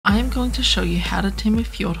I am going to show you how to tame a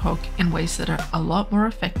Fjordhawk in ways that are a lot more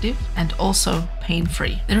effective and also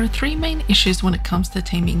pain-free. There are three main issues when it comes to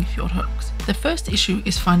taming Fjordhawks. The first issue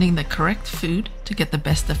is finding the correct food to get the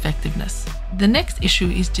best effectiveness. The next issue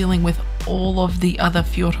is dealing with all of the other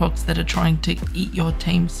Fjordhawks that are trying to eat your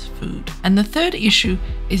tame's food. And the third issue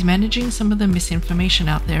is managing some of the misinformation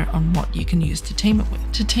out there on what you can use to tame it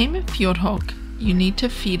with. To tame a Fjordhawk, you need to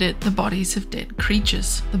feed it the bodies of dead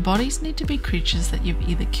creatures. The bodies need to be creatures that you've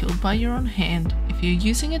either killed by your own hand. If you're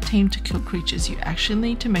using a tame to kill creatures, you actually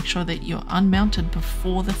need to make sure that you're unmounted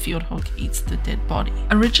before the Fjordhawk eats the dead body.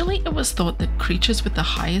 Originally, it was thought that creatures with the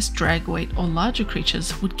highest drag weight or larger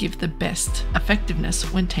creatures would give the best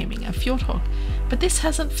effectiveness when taming a Fjordhawk, but this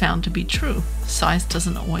hasn't found to be true. Size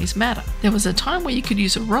doesn't always matter. There was a time where you could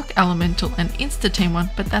use a rock elemental and insta-tame one,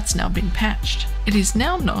 but that's now been patched. It is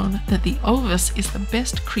now known that the ovis is the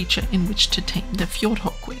best creature in which to tame the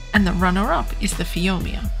Fjordhawk with, and the runner-up is the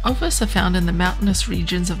Fjordur. Ovis are found in the mountainous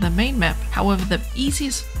regions of the main map, however the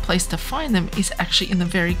easiest place to find them is actually in the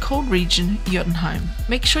very cold region, Jotunheim.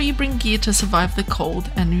 Make sure you bring gear to survive the cold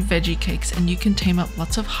and new veggie cakes, and you can tame up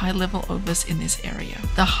lots of high-level ovis in this area.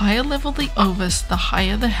 The higher level the ovis, the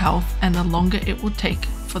higher the health and the longer it will take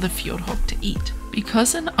for the Fjordhawk to eat.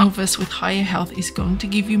 Because an ovis with higher health is going to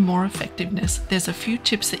give you more effectiveness, there's a few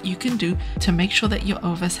tips that you can do to make sure that your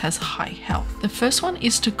ovis has high health. The first one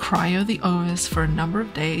is to cryo the ovis for a number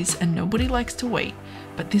of days, and nobody likes to wait,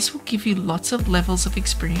 but this will give you lots of levels of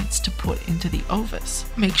experience to put into the ovis.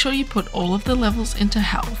 Make sure you put all of the levels into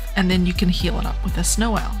health, and then you can heal it up with a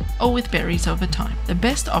snow owl or with berries over time. The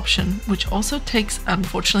best option, which also takes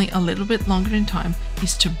unfortunately a little bit longer in time,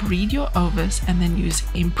 is to breed your ovis and then use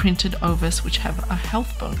imprinted ovis which have a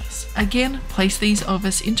health bonus. Again, place these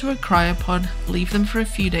ovis into a cryopod, leave them for a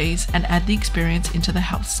few days, and add the experience into the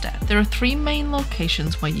health stat. There are three main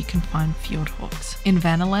locations where you can find Fjordhawks. In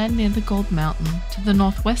Vanaland near the Gold Mountain, to the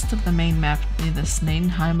northwest of the main map near the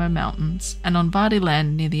Snaerheimr Mountains, and on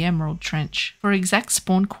Vardiland near the Emerald Trench. For exact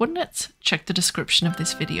spawn coordinates, check the description of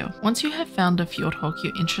this video. Once you have found a Fjordhawk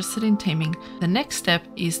you're interested in taming, the next step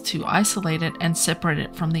is to isolate it and separate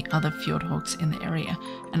it from the other Fjordhawks in the area,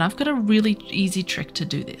 and I've got a really easy trick to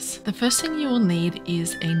do this. The first thing you will need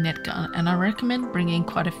is a net gun, and I recommend bringing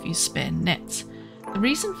quite a few spare nets. The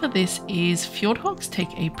reason for this is Fjordhawks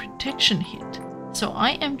take a protection hit. So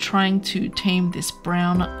I am trying to tame this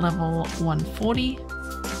brown level 140.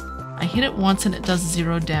 I hit it once and it does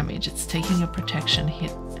 0 damage. It's taking a protection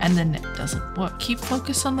hit and the net doesn't work. Keep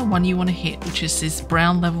focus on the one you want to hit, which is this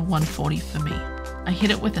brown level 140 for me. I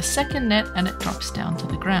hit it with a second net and it drops down to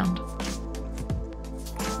the ground.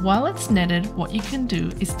 While it's netted, what you can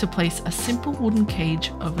do is to place a simple wooden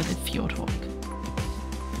cage over the Fjordhawk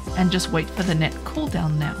and just wait for the net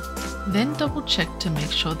cooldown now. Then double check to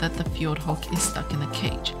make sure that the Fjordhawk is stuck in the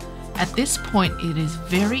cage. At this point, it is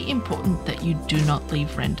very important that you do not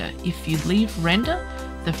leave render. If you leave render,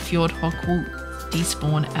 the Fjordhawk will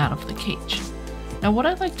despawn out of the cage. Now what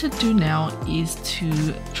I'd like to do now is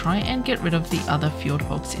to try and get rid of the other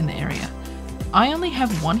Fjordhawks in the area. I only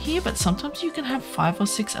have one here, but sometimes you can have 5 or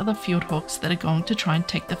 6 other Fjordhawks that are going to try and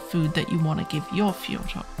take the food that you want to give your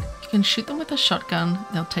Fjordhawk. You can shoot them with a shotgun,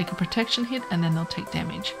 they'll take a protection hit and then they'll take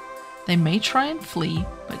damage. They may try and flee,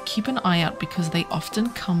 but keep an eye out because they often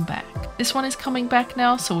come back. This one is coming back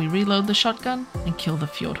now, so we reload the shotgun and kill the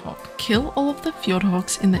Fjordhawk. Kill all of the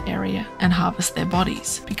Fjordhawks in the area and harvest their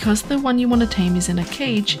bodies. Because the one you want to tame is in a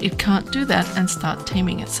cage, it can't do that and start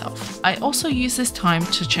taming itself. I also use this time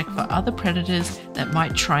to check for other predators that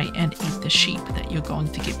might try and eat the sheep that you're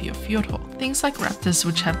going to give your Fjordhawk. Things like raptors,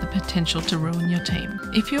 which have the potential to ruin your tame.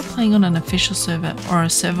 If you're playing on an official server or a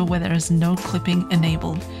server where there is no clipping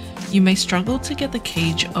enabled, you may struggle to get the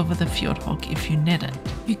cage over the Fjordhawk if you net it.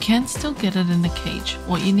 You can still get it in the cage.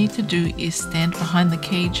 What you need to do is stand behind the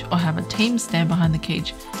cage or have a tame stand behind the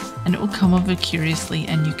cage, and it will come over curiously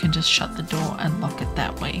and you can just shut the door and lock it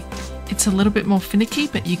that way. It's a little bit more finicky,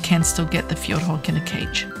 but you can still get the Fjordhawk in a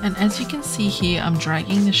cage. And as you can see here, I'm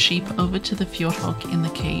dragging the sheep over to the Fjordhawk in the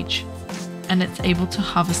cage, and it's able to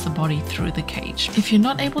harvest the body through the cage. If you're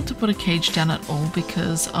not able to put a cage down at all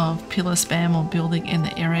because of pillar spam or building in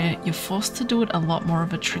the area, you're forced to do it a lot more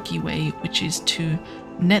of a tricky way, which is to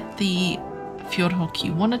net the Fjordhawk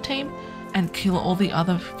you want to tame and kill all the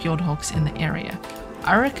other Fjordhawks in the area.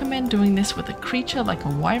 I recommend doing this with a creature like a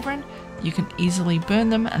wyvern. You can easily burn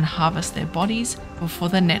them and harvest their bodies before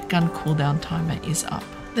the net gun cooldown timer is up.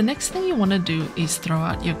 The next thing you want to do is throw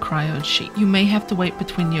out your cryoed sheep. You may have to wait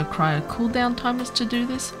between your cryo cooldown timers to do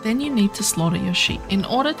this. Then you need to slaughter your sheep. In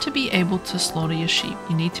order to be able to slaughter your sheep,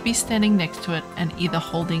 you need to be standing next to it and either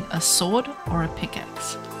holding a sword or a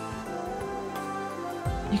pickaxe.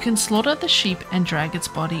 You can slaughter the sheep and drag its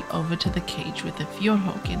body over to the cage with the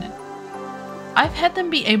Fjordhawk in it. I've had them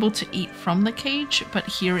be able to eat from the cage, but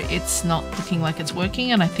here it's not looking like it's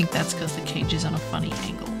working, and I think that's because the cage is on a funny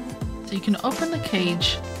angle. So you can open the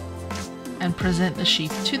cage and present the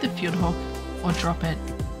sheep to the Fjordhawk or drop it,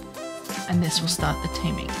 and this will start the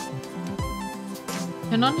taming.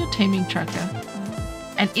 Turn on your taming tracker,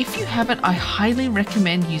 and if you have it, I highly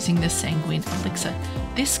recommend using the Sanguine Elixir.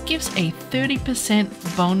 This gives a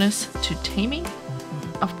 30% bonus to taming.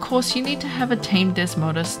 Of course, you need to have a tamed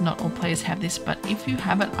Desmodus. Not all players have this, but if you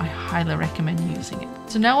have it, I highly recommend using it.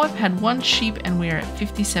 So now I've had one sheep and we're at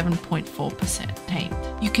 57.4% tamed.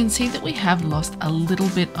 You can see that we have lost a little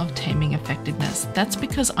bit of taming effectiveness. That's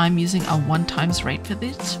because I'm using a 1x rate for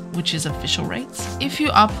this, which is official rates. If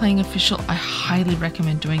you are playing official, I highly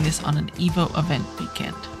recommend doing this on an Evo event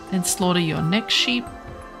weekend. Then slaughter your next sheep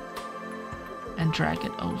and drag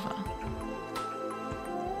it over.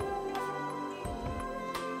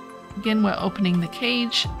 Again, we're opening the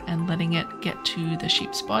cage and letting it get to the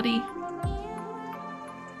sheep's body.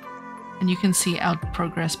 And you can see our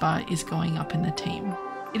progress bar is going up in the tame.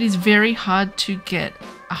 It is very hard to get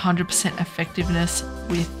 100% effectiveness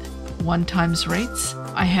with 1x rates.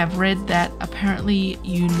 I have read that apparently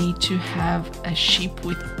you need to have a sheep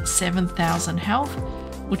with 7,000 health,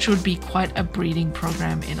 which would be quite a breeding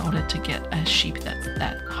program in order to get a sheep that's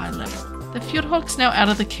that high level. The Fjordhawk's now out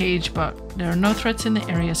of the cage, but there are no threats in the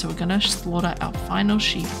area, so we're going to slaughter our final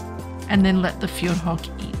sheep and then let the Fjordhawk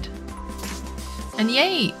eat. And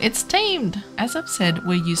yay, it's tamed! As I've said,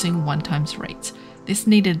 we're using 1x rates. This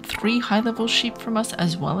needed 3 high-level sheep from us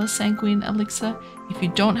as well as Sanguine Elixir. If you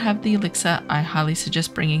don't have the Elixir, I highly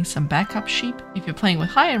suggest bringing some backup sheep. If you're playing with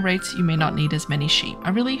higher rates, you may not need as many sheep.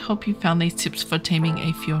 I really hope you found these tips for taming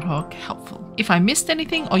a Fjordhawk helpful. If I missed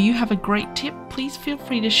anything or you have a great tip, please feel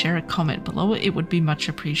free to share a comment below. It would be much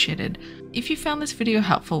appreciated. If you found this video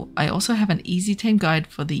helpful, I also have an easy tame guide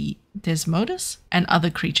for the Desmodus and other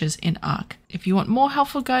creatures in Ark. If you want more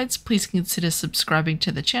helpful guides, please consider subscribing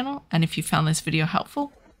to the channel, and if you found this video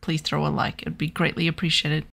helpful, please throw a like. It would be greatly appreciated.